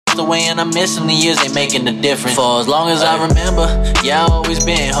away and I miss him. The years ain't making a difference. For as long as I remember, yeah, I always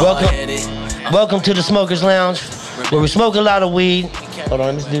been hard-headed. Welcome to the Smokers Lounge, where we smoke a lot of weed. Hold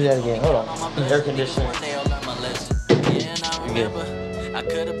on, let's do that again. Hold on. Air conditioning. I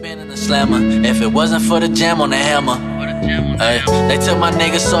could have been in the slammer if it wasn't for the jam on the hammer. They took my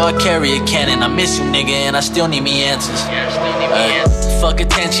nigga, so I carry a cannon. I miss you, nigga, and I still need me answers. Fuck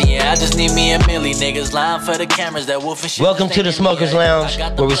attention, yeah, I just need me a milli. Niggas lying for the cameras, that wolf and shit. Welcome to the Smokers Lounge,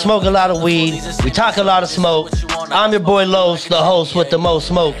 where we smoke a lot of weed, we talk a lot of smoke. I'm your boy Los, the host with the most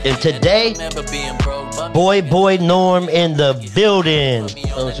smoke. And today, boy Norm in the building.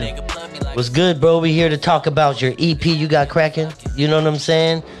 What's good, bro? We here to talk about your EP you got cracking. You know what I'm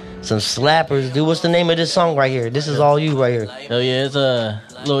saying? Some slappers, dude. What's the name of this song right here? This is all you right here. Hell yeah, it's a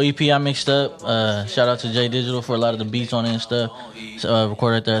little EP I mixed up. Shout out to J Digital for a lot of the beats on it and stuff.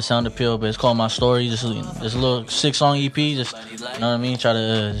 Recorded right there at Sound Appeal, but it's called My Story. Just a little 6-song EP. Just, you know what I mean? Try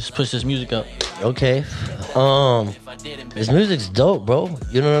to just push this music up. Okay. This music's dope, bro.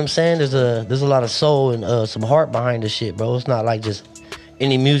 You know what I'm saying? There's a lot of soul and some heart behind this shit, bro. It's not like just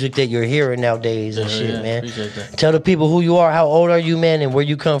any music that you're hearing nowadays and shit, man. Appreciate that. Tell the people who you are, how old are you, man, and where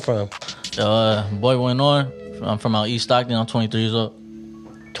you come from. Boy Norm. I'm from out East Stockton. I'm 23 years old.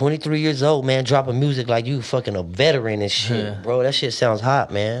 23 years old, man, dropping music like you fucking a veteran and shit, bro. That shit sounds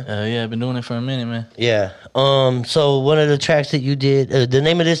hot, man. Yeah, I've been doing it for a minute, man. Yeah. So one of the tracks that you did, the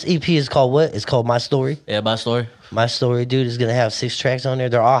name of this EP is called what? It's called My Story. Yeah, My Story. My Story, dude, is gonna have 6 tracks on there.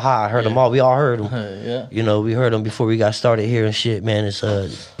 They're all hot. I heard them all. We all heard them. Yeah. You know, we heard them before we got started here and shit, man. It's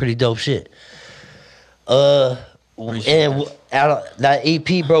pretty dope shit. And out of that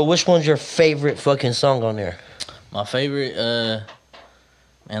EP, bro, which one's your favorite fucking song on there? My favorite,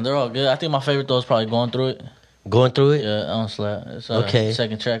 man, they're all good. I think my favorite though is probably Going Through It. Going Through It? Yeah, on Slap. It's okay.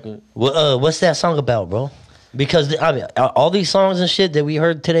 Second track. What's that song about, bro? Because I mean, all these songs and shit that we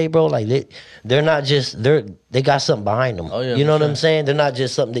heard today, bro, like they're not just they got something behind them. Oh yeah, you know what I'm saying? They're not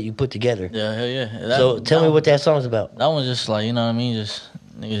just something that you put together. Yeah, hell yeah. So tell me what that song's about. That one's just like, you know what I mean, just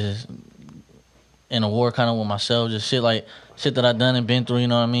niggas just in a war kind of with myself, just shit that I done and been through. You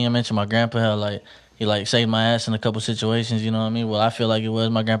know what I mean? I mentioned my grandpa, how he saved my ass in a couple situations, you know what I mean? Well, I feel like it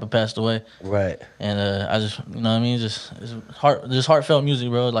was. My grandpa passed away. Right. And I just, you know what I mean? Just heartfelt music,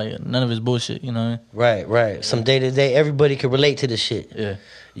 bro. Like, none of it's bullshit, you know what I mean? Right. Some day-to-day, everybody can relate to the shit. Yeah.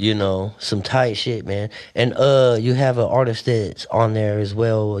 You know, some tight shit, man. And you have an artist that's on there as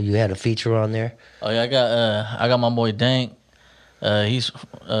well. You had a feature on there. Oh, yeah, I got my boy Dank. He's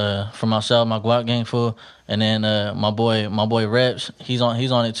from outside my Guap gang fool. And then my boy Reps, he's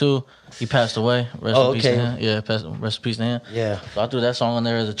on it too. He passed away. Rest in peace to him. Yeah, rest in peace to him. Yeah. So I threw that song on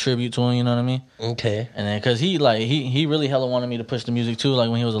there as a tribute to him, you know what I mean? Okay. And then, cause he really hella wanted me to push the music too, like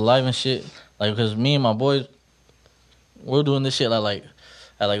when he was alive and shit. Like, cause me and my boys, we're doing this shit we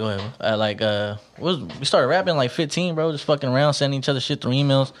started rapping like 15, bro, just fucking around, sending each other shit through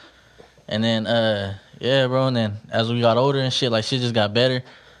emails. And then, yeah, bro, and then as we got older and shit, like shit just got better.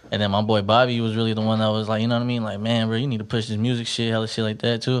 And then my boy Bobby was really the one that was like, you know what I mean? Like, man, bro, you need to push this music shit, hella shit like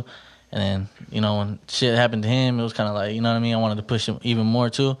that too. And then, you know, when shit happened to him, it was kind of like, you know what I mean? I wanted to push him even more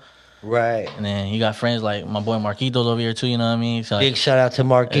too. Right. And then he got friends like my boy Marquitos over here too, you know what I mean? So, big shout out to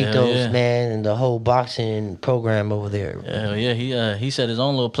Marquitos, man, and the whole boxing program over there. Yeah, he set his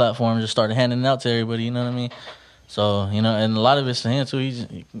own little platform and just started handing it out to everybody, you know what I mean? So, you know, and a lot of it's to him too.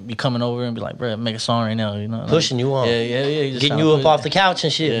 He be coming over and be like, bro, make a song right now, you know? Pushing you on. Yeah. He just getting you up off the couch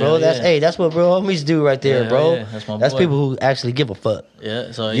and shit, bro. That's what bro homies do right there, bro. Yeah, that's my boy. That's people who actually give a fuck.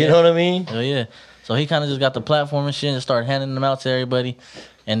 Yeah, so you know what I mean? Hell yeah. So he kind of just got the platform and shit and started handing them out to everybody.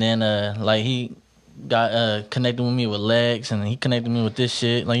 And then, he got connected with me with Legs, and he connected me with this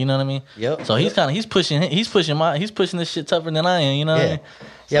shit. Like, you know what I mean? Yep. So he's pushing this shit tougher than I am, you know what I mean?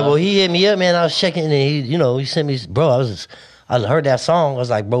 Yeah, well, he hit me up, man. I was checking, and he sent me, bro. I heard that song. I was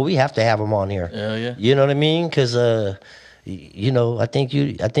like, bro, we have to have him on here. Yeah, yeah. You know what I mean? Because, you know, I think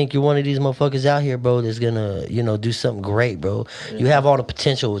you're one of these motherfuckers out here, bro, that's gonna, do something great, bro. Yeah. You have all the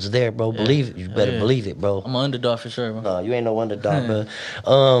potential. It's there, bro. Believe it. You better believe it, bro. I'm an underdog for sure, bro. No, you ain't no underdog,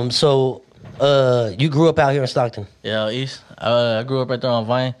 bro. So, you grew up out here in Stockton? Yeah, East. I grew up right there on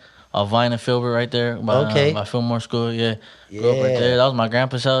Vine and Filbert right there by Fillmore School. Yeah. Grew up right there. That was my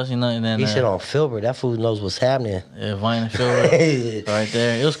grandpa's house, you know. And then he said on Filbert. That fool knows what's happening. Yeah, Vine and Filbert right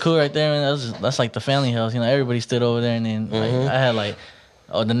there. It was cool right there, man. That's like the family house, you know. Everybody stood over there, and then I had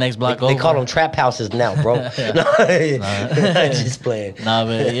the next block over. They call them trap houses now, bro. Just playing. Nah,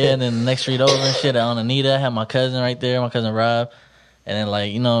 but yeah, and then the next street over and shit on Anita, I had my cousin right there, my cousin Rob. And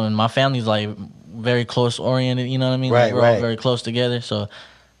then and my family's very close oriented, you know what I mean? Right, we're all very close together, so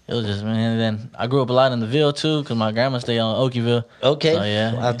It was just, man. And then I grew up a lot in the Ville too, cause my grandma stayed on Okieville. Okay. So,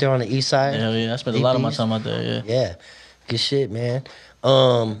 yeah. Out there on the east side. Hell yeah, I spent a lot of my time out there. Yeah. Yeah. Good shit, man.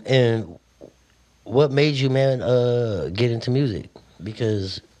 And what made you, man, get into music?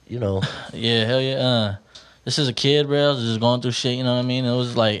 Because Yeah, hell yeah. Just as a kid, bro, I was just going through shit. You know what I mean? It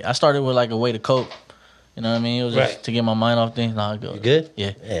was like I started with like a way to cope. You know what I mean? It was just to get my mind off things. Nah, go. You good?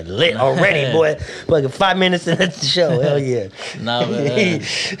 Yeah. Lit already, boy. Fucking 5 minutes into the show. Hell yeah. Nah, but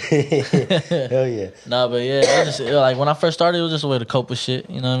hell yeah. Nah, but yeah, it was just like when I first started, it was just a way to cope with shit.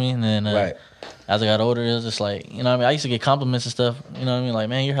 You know what I mean? And then as I got older, it was just like, you know what I mean? I used to get compliments and stuff. You know what I mean? Like,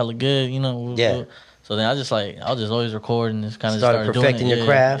 man, you're hella good. You know? Yeah. So then I'll just always record and just kind of started perfecting doing it. your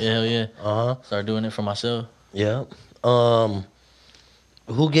craft. Yeah, hell yeah. Uh-huh. Started doing it for myself. Yeah.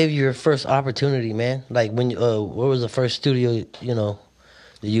 Who gave you your first opportunity, man? Like when what was the first studio, that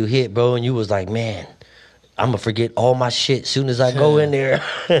you hit, bro, and you was like, man, I'm gonna forget all my shit soon as I go in there.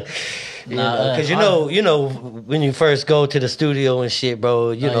 Because when you first go to the studio and shit,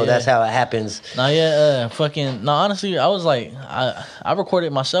 bro, that's how it happens. Honestly, I was like, I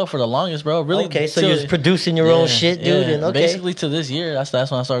recorded myself for the longest, bro. Really? Okay, so you're producing your own shit, dude. Yeah. And okay, basically to this year, that's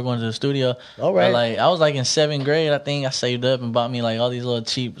when I started going to the studio. All right. But, like I was like in 7th grade, I think I saved up and bought me like all these little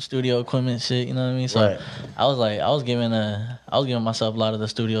cheap studio equipment shit. You know what I mean? So I was giving myself a lot of the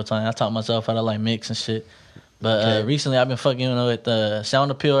studio time. I taught myself how to like mix and shit. But recently, I've been fucking with the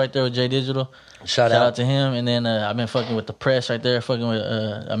Sound Appeal right there with J Digital. Shout out to him. And then I've been fucking with the Press right there, fucking with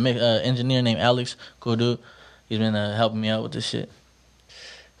a engineer named Alex. Cool dude. He's been helping me out with this shit.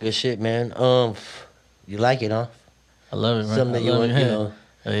 Good shit, man. You like it, huh? I love it, man. Something that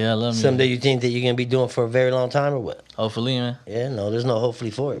I love it. Something that you think that you're gonna be doing for a very long time, or what? Hopefully, man. Yeah, no, there's no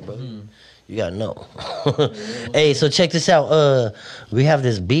hopefully for it, bro. You gotta know. Hey, so check this out. We have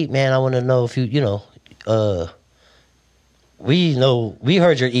this beat, man. I want to know if we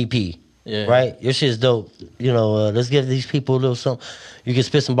heard your EP, right? Your shit's dope. Let's give these people a little something. You can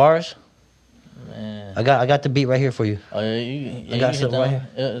spit some bars. Man, I got the beat right here for you. Oh yeah, I got something right here.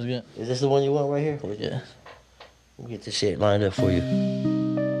 Yeah, it's good. Is this the one you want right here? Yeah. Let me get this shit lined up for you.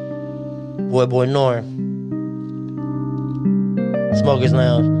 Boy Norm. Smokers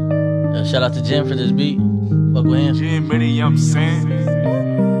Lounge. Shout out to Jim for this beat. Fuck with him. Jim, buddy, I'm saying.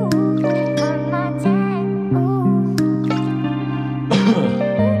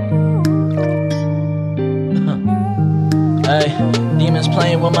 Demons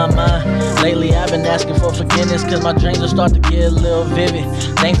playing with my mind. Lately I've been asking for forgiveness, cause my dreams will start to get a little vivid.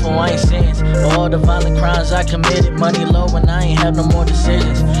 Thankful I ain't sins for all the violent crimes I committed. Money low and I ain't have no more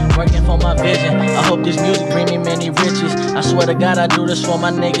decisions. Working for my vision, I hope this music bring me many riches. I swear to God I do this for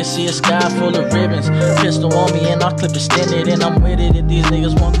my niggas. See a sky full of ribbons, pistol on me and I'll clip extended. And I'm with it if these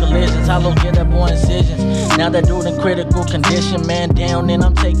niggas want collisions. Hollow get up on incisions. Now that dude in critical condition, man down, and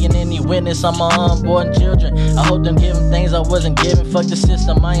I'm taking any witness. I'm my unborn children. I hope them give them things I wasn't given. Fuck the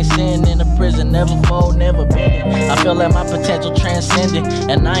system, I ain't sitting in a prison. Never fold, never bend it. I feel like my potential transcended,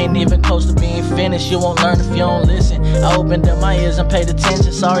 and I ain't even close to being finished. You won't learn if you don't listen. I opened up my ears and paid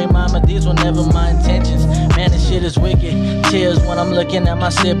attention. Sorry mama, these were never my intentions. Man, this shit is wicked. Tears when I'm looking at my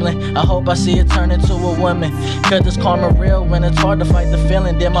sibling. I hope I see it turn into a woman. Cause this karma real when it's hard to fight the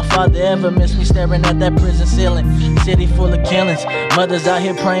feeling. Did my father ever miss me staring at that prison ceiling? City full of killings. Mothers out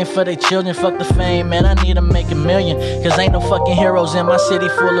here praying for their children. Fuck the fame, man, I need to make a million. Cause ain't no fucking heroes in my city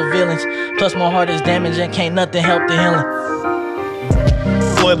full of villains. Plus my heart is damaged and can't nothing help the healing.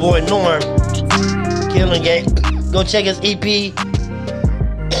 Boy Norm. Killing Game. Go check his EP.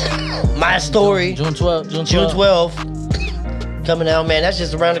 My Story. June 12th. June 12th. Coming out, man. That's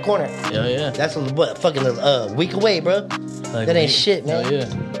just around the corner. Yeah. That's a week away, bro. Like that ain't shit, man. Yeah.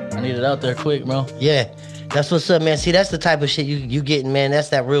 I need it out there quick, bro. Yeah. That's what's up, man. See, that's the type of shit you getting, man. That's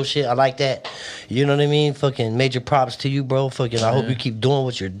that real shit. I like that. You know what I mean? Fucking major props to you, bro. Fucking, I hope you keep doing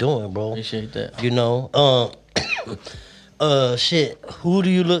what you're doing, bro. Appreciate that. Shit. Who do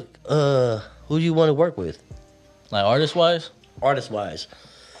you want to work with? Like artist-wise? Artist-wise.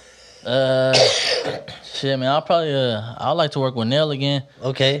 Shit, man. I'd like to work with Nell again.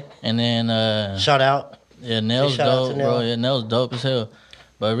 Okay. And then shout out. Yeah, Nell's dope, bro. Yeah, Nell's dope as hell.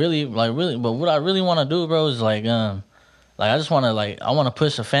 But but what I really want to do, bro, is I just want to I want to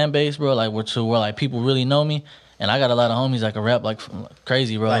push a fan base, bro, where people really know me. And I got a lot of homies that can rap like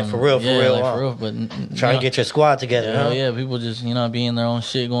crazy, bro. Like for real. But trying to get your squad together. Yeah, yeah. People just be in their own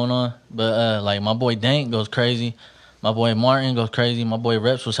shit going on. But my boy Dank goes crazy. My boy Martin goes crazy. My boy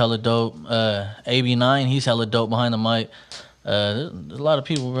Reps was hella dope. AB9, he's hella dope behind the mic. There's a lot of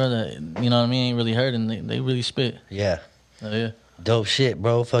people, bro, that ain't really heard, and they really spit. Yeah. Yeah. Dope shit,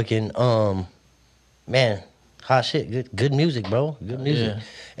 bro. Fucking man, Hot shit. Good music, bro. Good music. Yeah.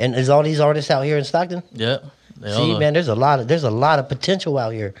 And is all these artists out here in Stockton? Yep. They See, all are. man, there's a lot of potential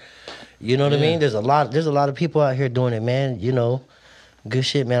out here. You know what I Yeah. mean? There's a lot of people out here doing it, man. You know, good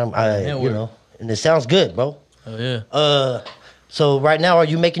shit, man. You know, and it sounds good, bro. Oh yeah. So right now, are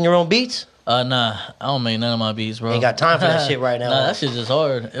you making your own beats? Nah, I don't make none of my beats, bro. Ain't got time for that shit right now. Nah, that shit's just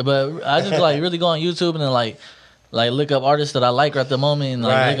hard. But I just like really go on YouTube and then like look up artists that I like right at the moment and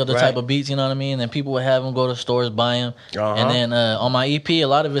like Right, look up the type of beats, you know what I mean? And then people would have them go to stores, buy them. Uh-huh. And then on my EP, a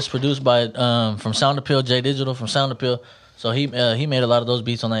lot of it's produced by from Sound Appeal, J Digital from Sound Appeal. So he made a lot of those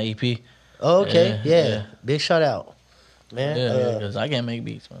beats on that EP. Oh, okay, Yeah, yeah. yeah. Big shout out, man. Yeah, because I can't make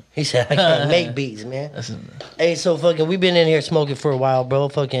beats, man. He said I can't make beats, man. Hey, so fucking, we been in here smoking for a while, bro.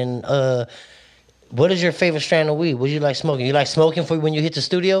 Fucking, what is your favorite strand of weed? What do you like smoking? You like smoking for when you hit the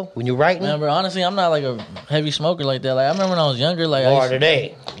studio, when you're writing? Man, bro, honestly, I'm not like a heavy smoker like that. Like I remember when I was younger, like You I are used to-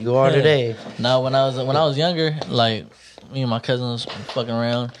 today. You are today. Now when I was younger, like me and my cousins fucking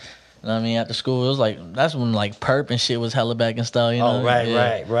around. You know what I mean? After school, it was like that's when like perp and shit was hella back in style. You know? Oh, right,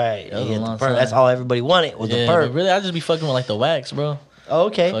 Yeah. right. That was Yeah, a the long perp. time. That's all everybody wanted was Yeah, the perp. but really, I just be fucking with like the wax, bro. Oh,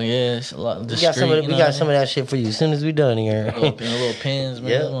 okay. So yeah, it's a lot. we got some of that shit for you as soon as we done here. little pins,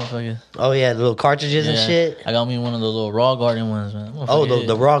 man. Yep. That motherfucker. Oh yeah, the little cartridges and Yeah. shit. I got me one of the little raw garden ones, man. That Oh, motherfucker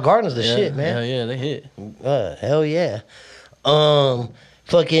the hit. raw gardens, the Yeah, shit, man. Hell yeah, they hit. Hell yeah.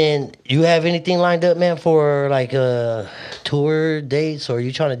 Fucking, you have anything lined up, man, for like tour dates, or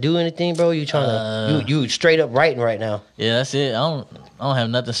you trying to do anything, bro? You trying to you straight up writing right now? Yeah, that's it. I don't have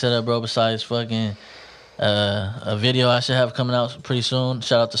nothing set up, bro. Besides fucking a video I should have coming out pretty soon.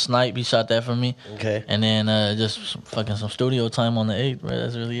 Shout out to Snipe, he shot that for me. Okay. And then just fucking some studio time on the 8th, bro.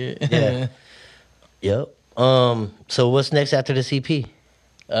 That's really it. Yeah. Yep. So what's next after this EP?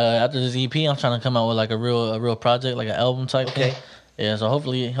 After this EP, I'm trying to come out with like a real project, like an album type Okay. thing. Yeah, so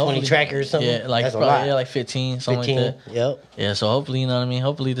hopefully 20 tracker or something? Yeah, like That's a probably, lot. yeah, like 15, something like that. Yep. Yeah, so hopefully, you know what I mean.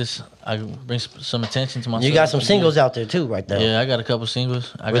 Hopefully, I can bring some attention to myself. You got some singles out there too, right now. Yeah, I got a couple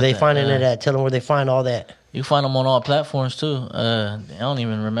singles. Where they finding it at? Tell them where they find all that. You can find them on all platforms too. I don't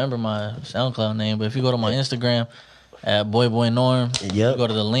even remember my SoundCloud name, but if you go to my Instagram at BoyBoyNorm, Yep. you go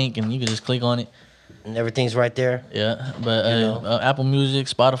to the link and you can just click on it. And everything's right there. Yeah, but You know. Apple Music,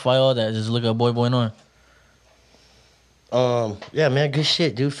 Spotify, all that. Just look up BoyBoyNorm. Yeah, man, good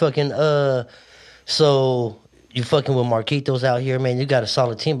shit, dude. Fucking, so you fucking with Marquitos out here, man. You got a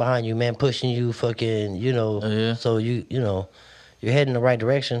solid team behind you, man, pushing you, fucking, you know. Oh, yeah. So you know, you're heading the right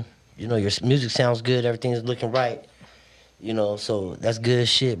direction. You know, your music sounds good. Everything's looking right. You know, so that's good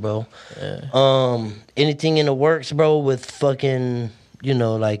shit, bro. Yeah. Anything in the works, bro, with fucking, you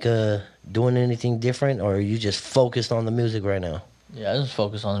know, like doing anything different, or are you just focused on the music right now? Yeah, I just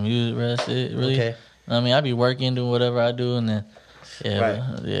focus on the music, bro. That's it, really. Okay. I mean, I be working, doing whatever I do, and then, yeah, Right.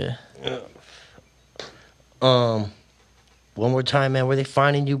 bro, yeah. One more time, man. Where they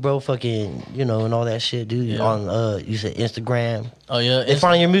finding you, bro? Fucking, you know, and all that shit, dude. Yeah. On you said Instagram. Oh, yeah. They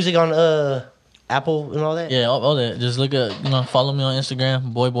finding your music on Apple and all that. Yeah, all that. Just look up, follow me on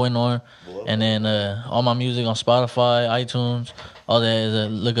Instagram, BoyBoyNorm. And then all my music on Spotify, iTunes, all that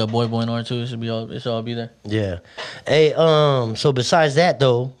is look up BoyBoyNorm too. It should all be there. Yeah. Hey, so besides that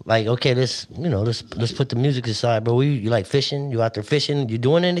though, like, okay, let's put the music aside, bro. You like fishing? You out there fishing? You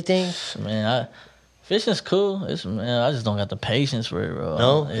doing anything? Man, fishing's cool. I just don't got the patience for it, bro.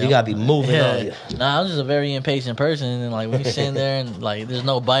 No? Yeah, You gotta be moving on you. Nah, I'm just a very impatient person, and like when you sitting there and like there's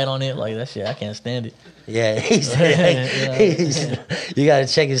no bite on it, like that shit, I can't stand it. Yeah, he said, you gotta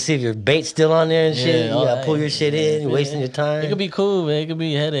check and see if your bait's still on there and shit. Yeah, You all gotta that. pull your shit in. You're wasting your time. It could be cool, man. It could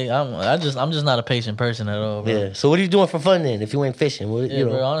be a headache. I'm just not a patient person at all, bro. Yeah. So what are you doing for fun then? If you ain't fishing, what Yeah, you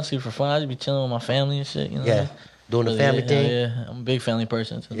know? bro. Honestly, for fun, I just be chilling with my family and shit. You know. Yeah. Doing the Really, family yeah, thing. Yeah, I'm a big family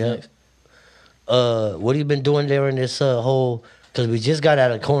person. To the Yeah. next. What have you been doing during this whole? Because we just got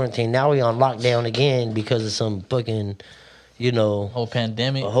out of quarantine. Now we on lockdown again because of some fucking, you know, Whole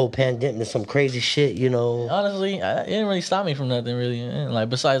pandemic. a whole pandemic, some crazy shit. You know. Honestly, it didn't really stop me from nothing really. Like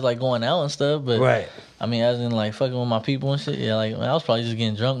besides like going out and stuff, but Right. I mean, as in like fucking with my people and shit. Yeah, like I was probably just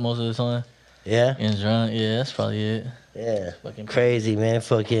getting drunk most of the time. Yeah. Getting drunk. Yeah, that's probably it. Yeah. Fucking Crazy, man.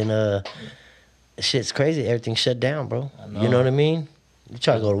 Fucking shit's crazy. Everything shut down, bro. know. You know what I mean? You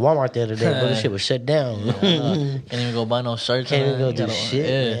tried to go to Walmart the other day, bro. This shit was shut down. Can't even go buy no shirts. Can't or even go nothing. do You shit,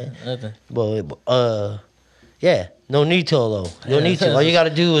 Yeah, man. nothing. But yeah, no need to though. No need to. All you gotta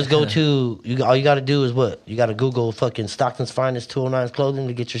do is go to all you gotta do is what? You gotta Google fucking Stockton's Finest 209's clothing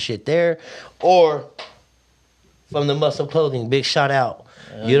to get your shit there. Or from the Muscle Clothing, big shout out.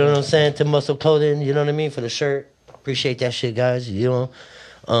 You know what I'm saying? To Muscle Clothing, you know what I mean? For the shirt. Appreciate that shit, guys. You know.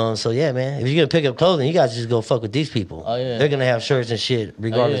 So yeah, man. If you're gonna pick up clothing, you guys just go fuck with these people. Oh, yeah. They're gonna have shirts and shit,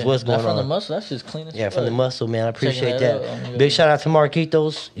 regardless what's going From the on. muscle, that's just clean as Yeah, fuck. from the muscle, man. I appreciate Checking that. that out. Big shout out to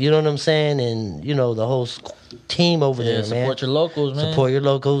Marquitos. You know what I'm saying, and you know the whole team over there, man. Support your locals, man. Support your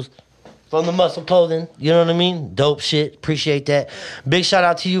locals. From the muscle clothing, you know what I mean? Dope shit. Appreciate that. Big shout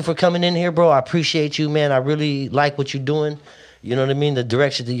out to you for coming in here, bro. I appreciate you, man. I really like what you're doing. You know what I mean? The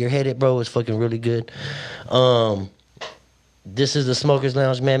direction that you're headed, bro, is fucking really good. This is the Smokers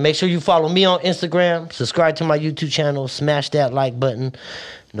Lounge, man. Make sure you follow me on Instagram. Subscribe to my YouTube channel. Smash that like button.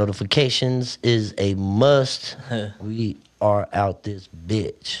 Notifications is a must. We are out this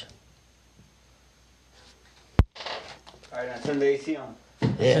bitch. All right, now turn the AC on.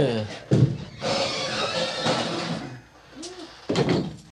 Yeah.